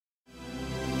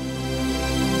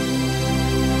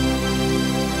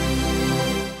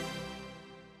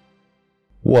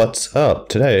What's up?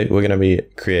 Today we're going to be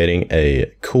creating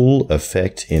a cool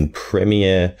effect in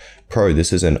Premiere Pro.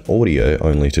 This is an audio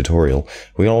only tutorial.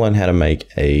 We're going to learn how to make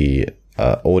a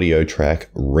audio track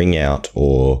ring out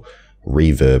or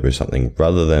reverb or something,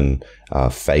 rather than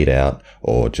fade out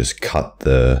or just cut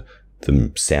the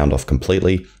sound off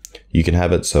completely. You can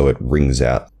have it so it rings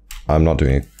out. I'm not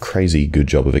doing a crazy good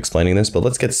job of explaining this, but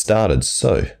let's get started.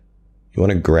 So you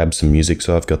want to grab some music.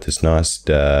 So I've got this nice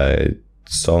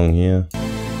song here.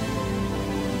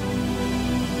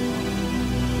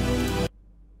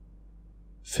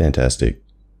 Fantastic.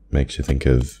 Makes you think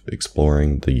of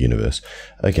exploring the universe.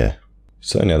 Okay,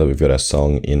 so now that we've got our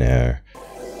song in our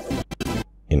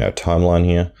timeline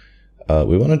here,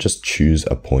 we want to just choose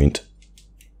a point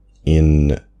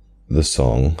in the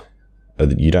song.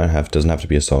 Doesn't have to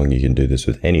be a song. You can do this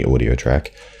with any audio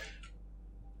track,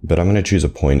 but I'm going to choose a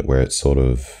point where it's sort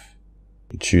of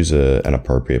an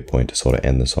appropriate point to sort of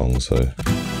end the song. So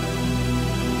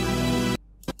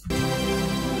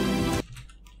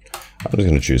I'm just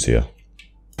going to choose here.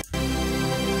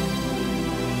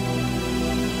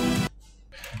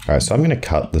 Alright, so I'm going to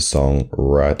cut the song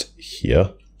right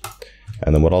here.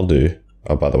 And then what I'll do,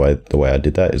 oh, by the way I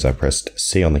did that is I pressed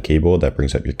C on the keyboard. That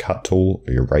brings up your cut tool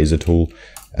or your razor tool.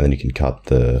 And then you can cut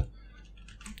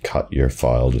your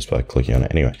file just by clicking on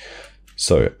it. Anyway,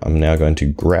 so I'm now going to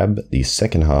grab the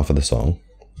second half of the song.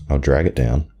 I'll drag it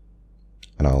down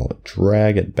and I'll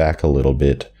drag it back a little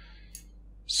bit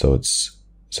so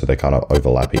they kind of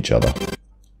overlap each other.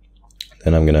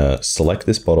 Then I'm going to select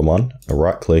this bottom one, a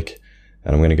right click,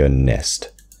 and I'm going to go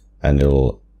nest. And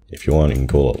it'll, if you want, you can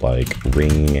call it like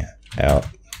ring out,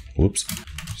 whoops,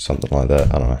 something like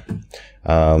that, I don't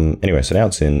know. Anyway, so now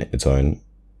it's in its own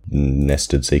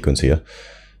nested sequence here.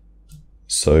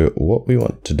 So what we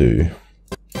want to do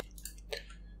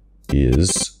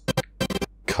is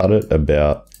cut it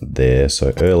about there,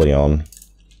 so early on.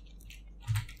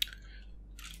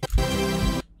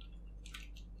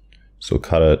 So we'll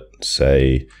cut it,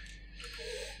 say,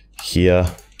 here,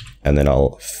 and then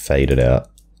I'll fade it out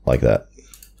like that.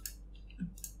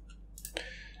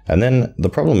 And then the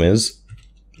problem is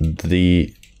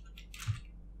the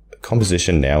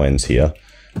composition now ends here.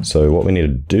 So what we need to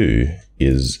do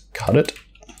is cut it.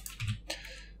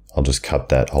 I'll just cut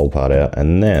that whole part out,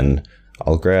 and then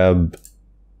I'll grab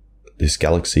this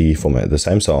galaxy format, the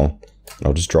same song, and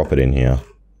I'll just drop it in here.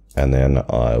 And then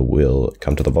I will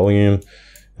come to the volume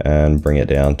and bring it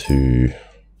down to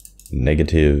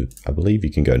negative. I believe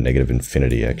you can go negative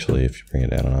infinity actually if you bring it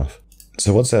down enough.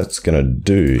 So what that's going to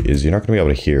do is you're not going to be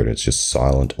able to hear it. It's just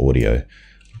silent audio,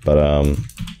 but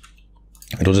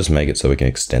it'll just make it so we can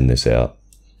extend this out,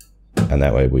 and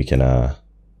that way we can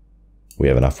we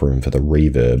have enough room for the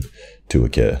reverb to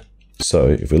occur. So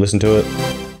if we listen to it,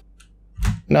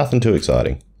 nothing too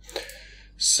exciting.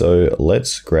 So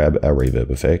let's grab our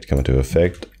reverb effect, come into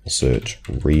effect, search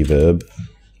reverb,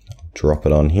 drop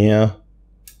it on here,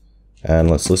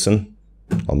 and let's listen.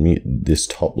 I'll mute this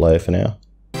top layer for now.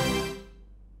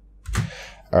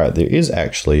 Alright, there is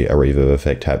actually a reverb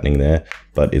effect happening there,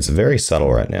 but it's very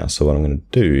subtle right now. So what I'm going to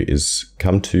do is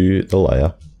come to the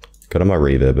layer, go to my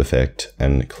reverb effect,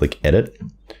 and click edit.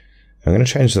 I'm going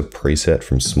to change the preset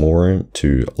from small room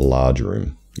to large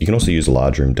room. You can also use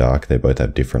large room dark. They both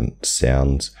have different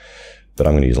sounds, but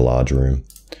I'm going to use a large room,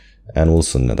 and we'll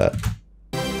listen to that.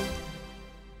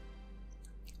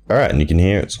 Alright, and you can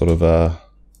hear it sort of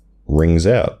rings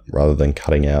out rather than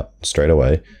cutting out straight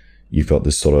away. You've got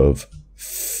this sort of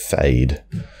fade.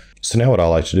 So now what I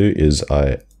like to do is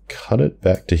I cut it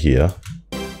back to here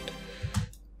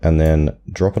and then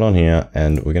drop it on here,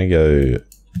 and we're going to go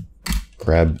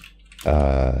grab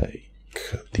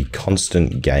the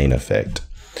constant gain effect,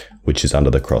 which is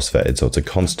under the crossfade. So it's a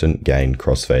constant gain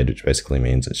crossfade, which basically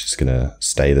means it's just going to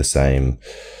stay the same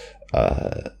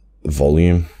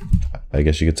volume, I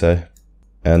guess you could say.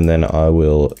 And then I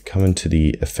will come into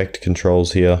the effect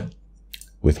controls here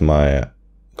with my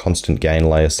constant gain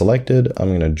layer selected. I'm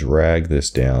going to drag this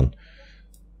down,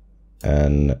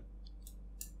 and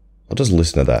I'll just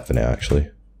listen to that for now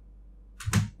actually.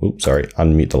 Oops, sorry,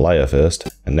 unmute the layer first,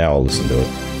 and now I'll listen to it.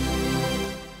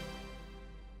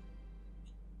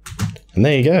 And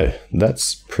there you go.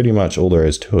 That's pretty much all there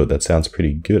is to it. That sounds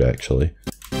pretty good actually.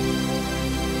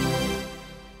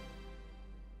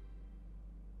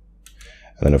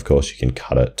 And then of course you can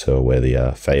cut it to where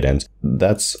the fade ends.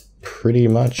 That's pretty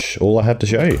much all I have to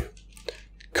show you.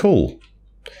 Cool.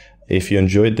 If you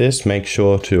enjoyed this, make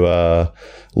sure to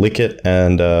lick it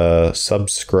and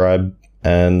subscribe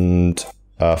and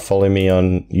follow me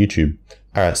on YouTube.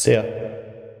 Alright, see ya.